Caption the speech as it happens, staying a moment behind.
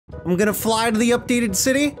I'm gonna fly to the updated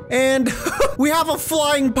city, and we have a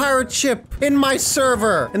flying pirate ship in my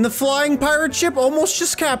server. And the flying pirate ship almost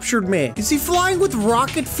just captured me. Is he flying with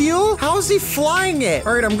rocket fuel? How is he flying it?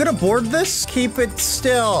 All right, I'm gonna board this. Keep it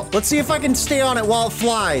still. Let's see if I can stay on it while it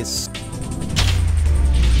flies.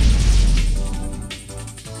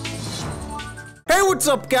 Hey, what's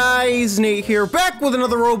up guys? Nate here, back with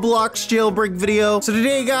another Roblox Jailbreak video. So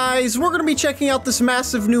today guys, we're gonna be checking out this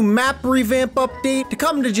massive new map revamp update to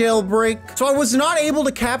come to Jailbreak. So I was not able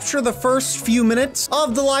to capture the first few minutes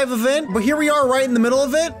of the live event, but here we are right in the middle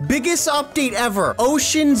of it. Biggest update ever.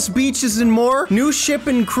 Oceans, beaches, and more. New ship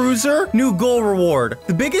and cruiser, new goal reward.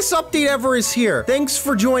 The biggest update ever is here. Thanks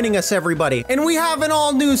for joining us, everybody. And we have an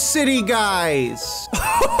all new city, guys.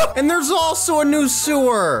 And there's also a new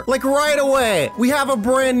sewer, like right away. We have a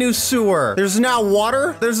brand new sewer. There's now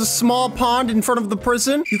water. There's a small pond in front of the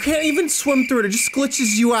prison. You can't even swim through it. It just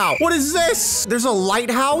glitches you out. What is this? There's a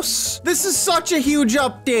lighthouse. This is such a huge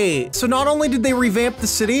update. So not only did they revamp the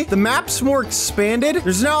city, the map's more expanded.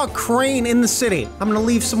 There's now a crane in the city. I'm gonna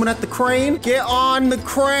leave someone at the crane. Get on the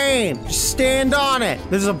crane. Just stand on it.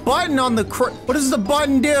 There's a button on the crane. What does the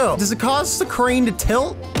button do? Does it cause the crane to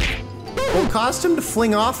tilt? Will it cost him to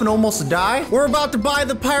fling off and almost die? We're about to buy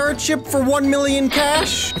the pirate ship for 1 million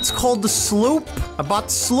cash. It's called the sloop. I bought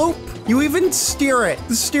the sloop. You even steer it.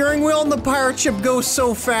 The steering wheel on the pirate ship goes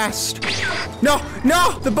so fast. No,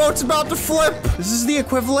 no, the boat's about to flip. This is the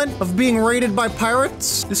equivalent of being raided by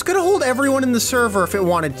pirates. This could hold everyone in the server if it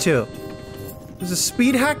wanted to. There's a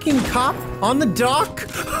speed hacking cop on the dock.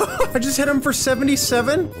 I just hit him for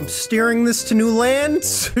 77. I'm steering this to new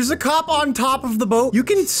lands. There's a cop on top of the boat. You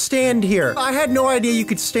can stand here. I had no idea you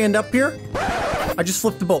could stand up here. I just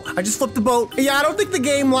flipped the boat. I just flipped the boat. Yeah, I don't think the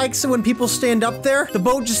game likes it when people stand up there. The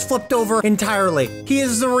boat just flipped over entirely. He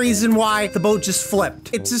is the reason why the boat just flipped.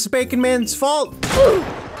 It's this bacon man's fault.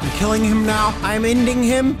 I'm killing him now. I'm ending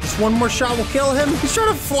him. Just one more shot will kill him. He's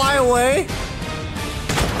trying to fly away.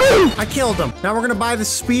 I killed him. Now we're gonna buy the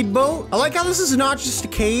speedboat. I like how this is not just a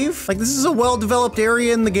cave. Like, this is a well-developed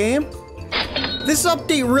area in the game. This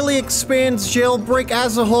update really expands Jailbreak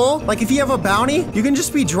as a whole. Like, if you have a bounty, you can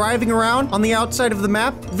just be driving around on the outside of the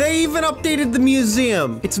map. They even updated the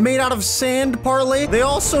museum. It's made out of sand partly. They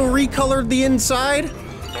also recolored the inside.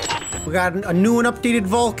 We got a new and updated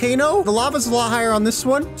volcano. The lava's a lot higher on this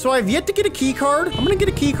one. So I've yet to get a key card. I'm gonna get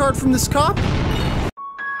a key card from this cop.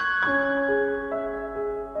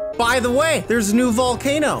 By the way, there's a new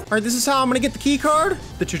volcano. All right, this is how I'm gonna get the key card.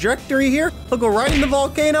 The trajectory here. I'll go right in the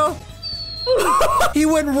volcano. He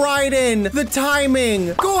went right in. The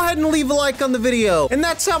timing. Go ahead and leave a like on the video. And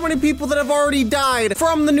that's how many people that have already died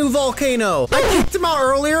from the new volcano. I kicked him out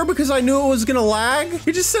earlier because I knew it was gonna lag.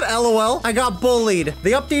 He just said LOL. I got bullied.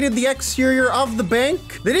 They updated the exterior of the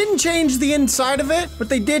bank. They didn't change the inside of it, but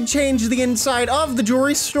they did change the inside of the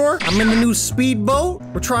jewelry store. I'm in the new speedboat.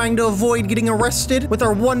 We're trying to avoid getting arrested with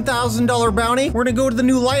our $1,000 bounty. We're gonna go to the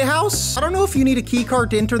new lighthouse. I don't know if you need a key card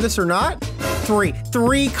to enter this or not.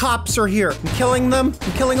 Three cops are here. I'm killing them.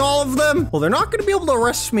 I'm killing all of them. Well, they're not gonna be able to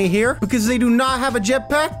arrest me here because they do not have a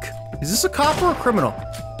jetpack. Is this a cop or a criminal?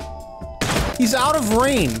 He's out of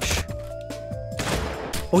range.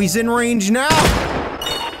 Oh, he's in range now.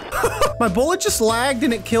 My bullet just lagged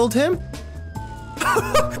and it killed him.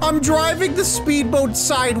 I'm driving the speedboat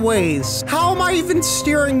sideways. How am I even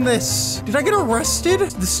steering this? Did I get arrested?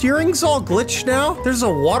 The steering's all glitched now. There's a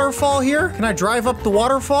waterfall here. Can I drive up the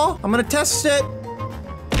waterfall? I'm gonna test it.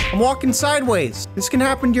 I'm walking sideways. This can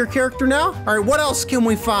happen to your character now. All right, what else can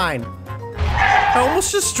we find? I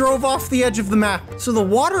almost just drove off the edge of the map. So the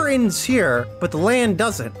water ends here, but the land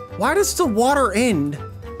doesn't. Why does the water end?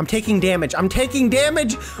 I'm taking damage. I'm taking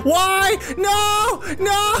damage. Why? No,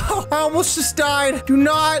 no. I almost just died. Do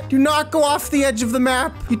not go off the edge of the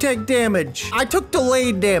map. You take damage. I took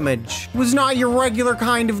delayed damage. It was not your regular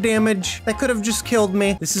kind of damage. That could have just killed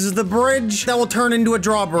me. This is the bridge that will turn into a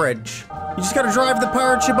drawbridge. You just gotta drive the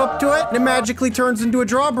pirate ship up to it and it magically turns into a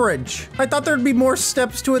drawbridge. I thought there'd be more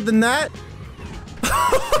steps to it than that.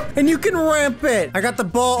 And you can ramp it. I got the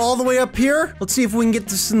ball all the way up here. Let's see if we can get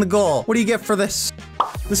this in the goal. What do you get for this?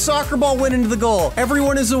 The soccer ball went into the goal.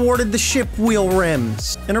 Everyone is awarded the ship wheel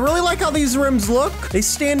rims. And I really like how these rims look. They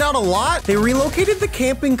stand out a lot. They relocated the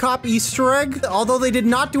camping cop Easter egg. Although they did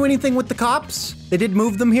not do anything with the cops, they did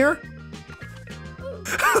move them here.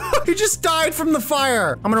 He just died from the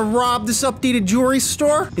fire. I'm gonna rob this updated jewelry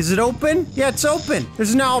store. Is it open? Yeah, it's open.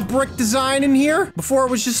 There's now a brick design in here. Before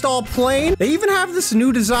it was just all plain. They even have this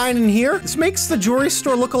new design in here. This makes the jewelry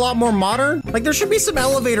store look a lot more modern. Like there should be some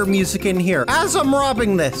elevator music in here as I'm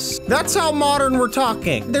robbing this. That's how modern we're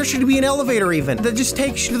talking. There should be an elevator even that just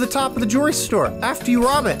takes you to the top of the jewelry store after you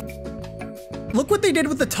rob it. Look what they did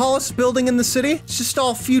with the tallest building in the city. It's just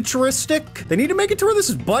all futuristic. They need to make it to where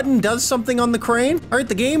this button does something on the crane. All right,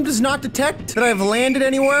 the game does not detect that I've landed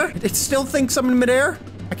anywhere. It still thinks I'm in midair.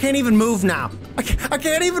 I can't even move now. I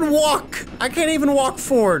can't even walk. I can't even walk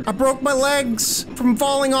forward. I broke my legs from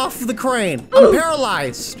falling off of the crane. I'm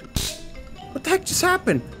paralyzed. What the heck just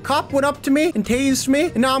happened? Cop went up to me and tased me,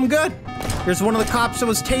 and now I'm good. Here's one of the cops that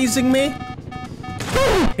was tasing me.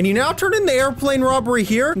 And you now turn in the airplane robbery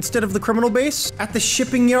here instead of the criminal base at the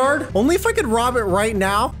shipping yard. Only if I could rob it right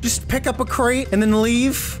now. Just pick up a crate and then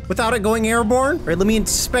leave without it going airborne. All right, let me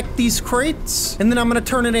inspect these crates and then I'm gonna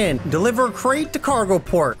turn it in. Deliver a crate to cargo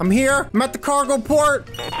port. I'm here. I'm at the cargo port.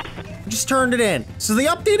 Just turned it in. So they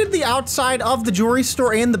updated the outside of the jewelry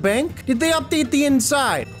store and the bank. Did they update the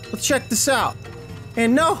inside? Let's check this out.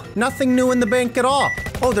 And no, nothing new in the bank at all.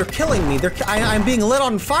 Oh, they're killing me. I'm being lit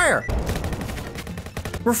on fire.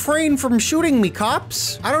 Refrain from shooting me,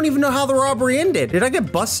 cops. I don't even know how the robbery ended. Did I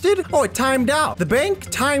get busted? Oh, it timed out. The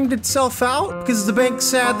bank timed itself out because the bank's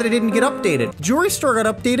sad that it didn't get updated. Jewelry store got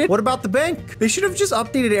updated. What about the bank? They should have just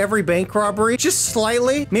updated every bank robbery, just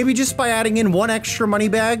slightly. Maybe just by adding in one extra money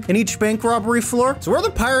bag in each bank robbery floor. So where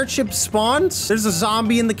the pirate ship spawns, there's a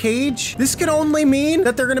zombie in the cage. This can only mean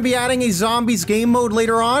that they're gonna be adding a zombies game mode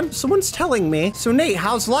later on. Someone's telling me. So Nate,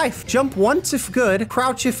 how's life? Jump once if good,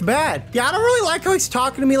 crouch if bad. Yeah, I don't really like how he's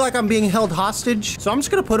talking to me like I'm being held hostage, so I'm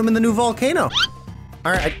just gonna put him in the new volcano.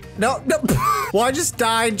 All right, no. Well, I just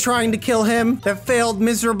died trying to kill him. That failed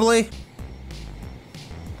miserably.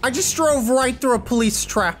 I just drove right through a police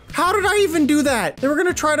trap. How did I even do that? They were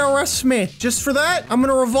gonna try to arrest me. Just for that, I'm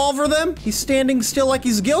gonna revolver them. He's standing still like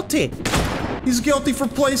he's guilty. He's guilty for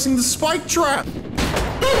placing the spike trap.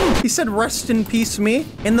 He said, rest in peace, me.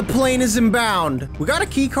 And the plane is inbound. We got a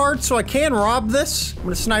key card, so I can rob this. I'm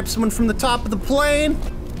gonna snipe someone from the top of the plane.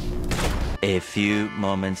 A few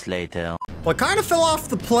moments later. Well, I kind of fell off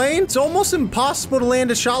the plane. It's almost impossible to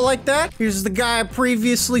land a shot like that. Here's the guy I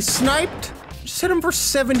previously sniped. Just hit him for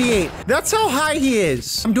 78. That's how high he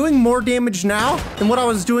is. I'm doing more damage now than what I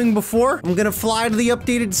was doing before. I'm gonna fly to the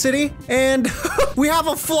updated city and we have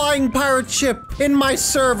a flying pirate ship in my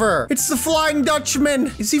server. It's the Flying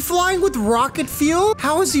Dutchman. Is he flying with rocket fuel?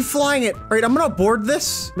 How is he flying it? All right, I'm gonna board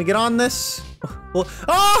this. Let me get on this. Well,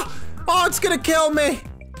 oh, it's gonna kill me.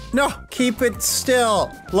 No, keep it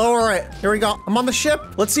still. Lower it. Here we go. I'm on the ship.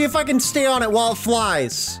 Let's see if I can stay on it while it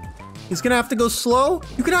flies. He's gonna have to go slow.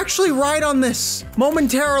 You can actually ride on this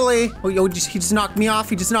momentarily. Oh, he just knocked me off.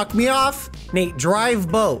 He just knocked me off. Nate,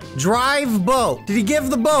 drive boat. Drive boat. Did he give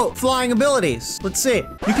the boat flying abilities? Let's see.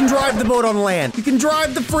 You can drive the boat on land. You can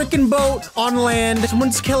drive the freaking boat on land.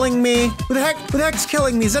 Someone's killing me. Who the heck's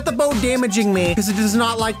killing me? Is that the boat damaging me? Because it does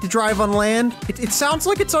not like to drive on land. It sounds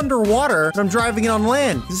like it's underwater, but I'm driving it on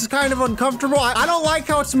land. This is kind of uncomfortable. I don't like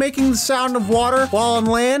how it's making the sound of water while on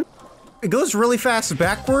land. It goes really fast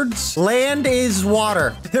backwards. Land is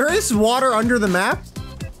water. There is water under the map.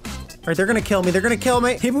 All right, they're gonna kill me. They're gonna kill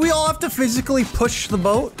me. Maybe we all have to physically push the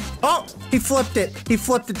boat. Oh, he flipped it. He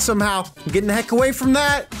flipped it somehow. I'm getting the heck away from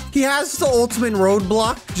that. He has the ultimate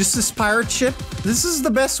roadblock, just this pirate ship. This is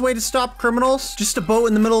the best way to stop criminals. Just a boat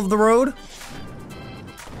in the middle of the road.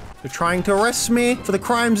 They're trying to arrest me for the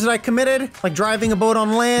crimes that I committed, like driving a boat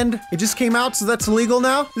on land. It just came out, so that's illegal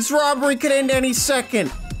now. This robbery could end any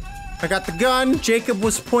second. I got the gun. Jacob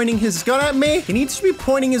was pointing his gun at me. He needs to be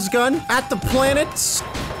pointing his gun at the planets.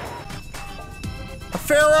 A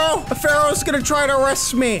pharaoh's gonna try to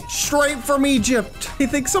arrest me straight from Egypt. He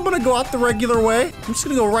thinks I'm gonna go out the regular way. I'm just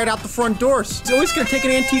gonna go right out the front doors. He's always gonna take an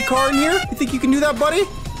antique car in here. You think you can do that, buddy?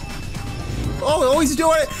 Oh, he's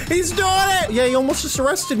doing it. He's doing it. Yeah, he almost just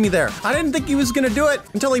arrested me there. I didn't think he was gonna do it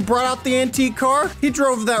until he brought out the antique car. He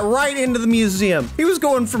drove that right into the museum. He was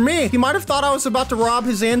going for me. He might have thought I was about to rob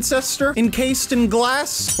his ancestor encased in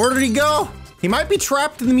glass. Where did he go? He might be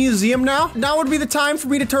trapped in the museum now. Now would be the time for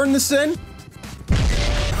me to turn this in.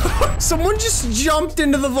 Someone just jumped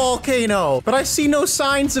into the volcano, but I see no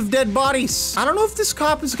signs of dead bodies. I don't know if this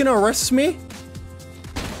cop is gonna arrest me.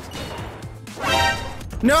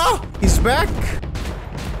 No, he's back.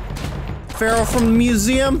 Pharaoh from the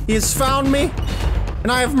museum, he has found me.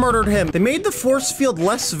 and I have murdered him. They made the force field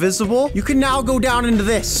less visible. You can now go down into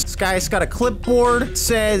this. This guy's got a clipboard. It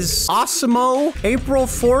says, Osimo, April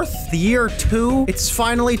 4th, the year 2. It's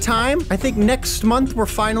finally time. I think next month we're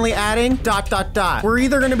finally adding ... We're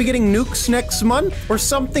either going to be getting nukes next month or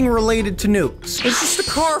something related to nukes. Is this the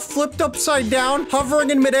car flipped upside down, hovering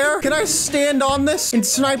in midair? Can I stand on this and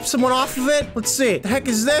snipe someone off of it? Let's see. The heck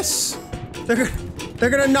is this? They're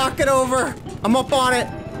gonna knock it over. I'm up on it.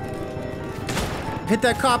 Hit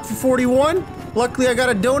that cop for 41. Luckily, I got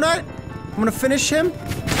a donut. I'm gonna finish him.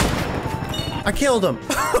 I killed him.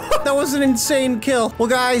 That was an insane kill. Well,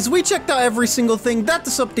 guys, we checked out every single thing that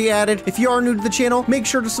this update added. If you are new to the channel, make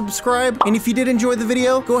sure to subscribe. And if you did enjoy the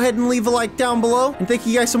video, go ahead and leave a like down below. And thank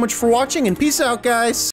you guys so much for watching, and peace out, guys.